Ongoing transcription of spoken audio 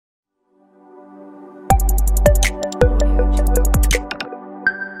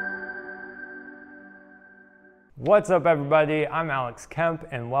What's up everybody, I'm Alex Kemp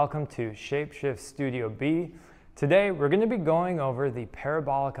and welcome to SHAPESHIFT Studio B. Today we're going to be going over the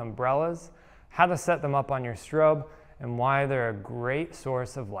parabolic umbrellas, how to set them up on your strobe, and why they're a great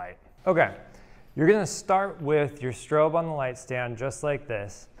source of light. Okay, you're going to start with your strobe on the light stand just like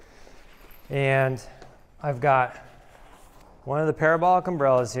this. And I've got one of the parabolic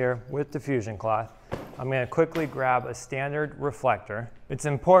umbrellas here with diffusion cloth. I'm going to quickly grab a standard reflector. It's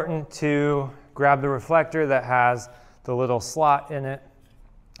important to grab the reflector that has the little slot in it,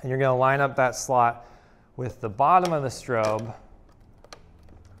 and you're going to line up that slot with the bottom of the strobe.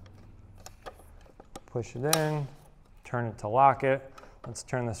 Push it in, turn it to lock it. Let's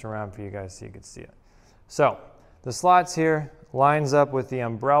turn this around for you guys so you can see it. So the slots here lines up with the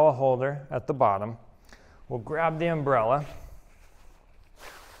umbrella holder at the bottom. We'll grab the umbrella.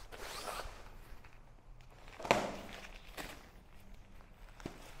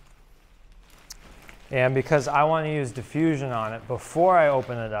 And because I want to use diffusion on it, before I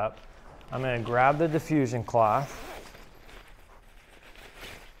open it up, I'm going to grab the diffusion cloth.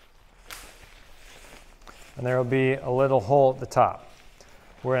 And there will be a little hole at the top.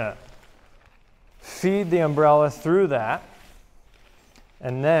 We're going to feed the umbrella through that.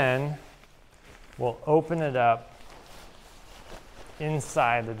 And then we'll open it up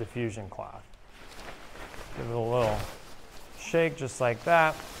inside the diffusion cloth. Give it a little shake just like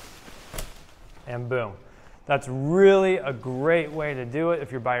that. And boom. That's really a great way to do it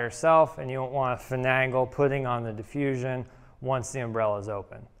if you're by yourself and you don't want to finagle putting on the diffusion once the umbrella is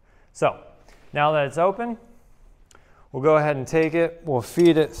open. So now that it's open, we'll go ahead and take it. We'll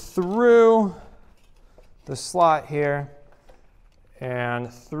feed it through the slot here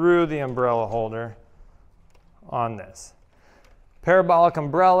and through the umbrella holder on this. Parabolic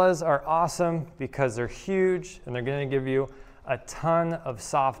umbrellas are awesome because they're huge and they're going to give you a ton of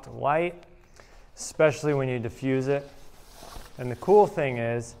soft light, especially when you diffuse it. And the cool thing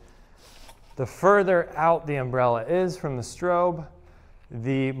is, the further out the umbrella is from the strobe,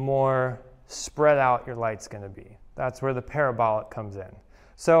 the more spread out your light's going to be. That's where the parabolic comes in.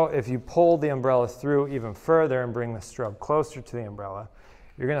 So if you pull the umbrella through even further and bring the strobe closer to the umbrella,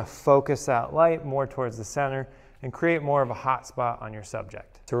 you're going to focus that light more towards the center and create more of a hot spot on your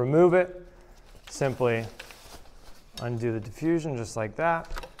subject. To remove it, simply undo the diffusion just like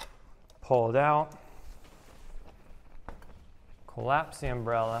that. Pull it out, collapse the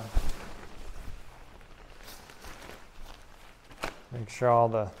umbrella, make sure all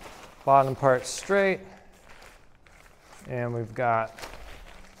the bottom part's straight, and we've got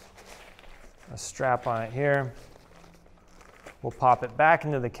a strap on it here. We'll pop it back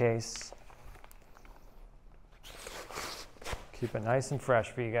into the case. Keep it nice and fresh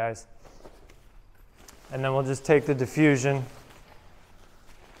for you guys. And then we'll just take the diffusion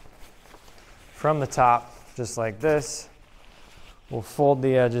from the top, just like this. We'll fold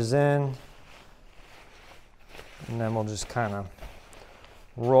the edges in, and then we'll just kind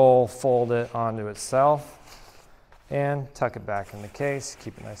of fold it onto itself, and tuck it back in the case.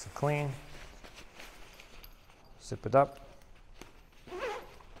 Keep it nice and clean. Zip it up,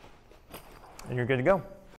 and you're good to go.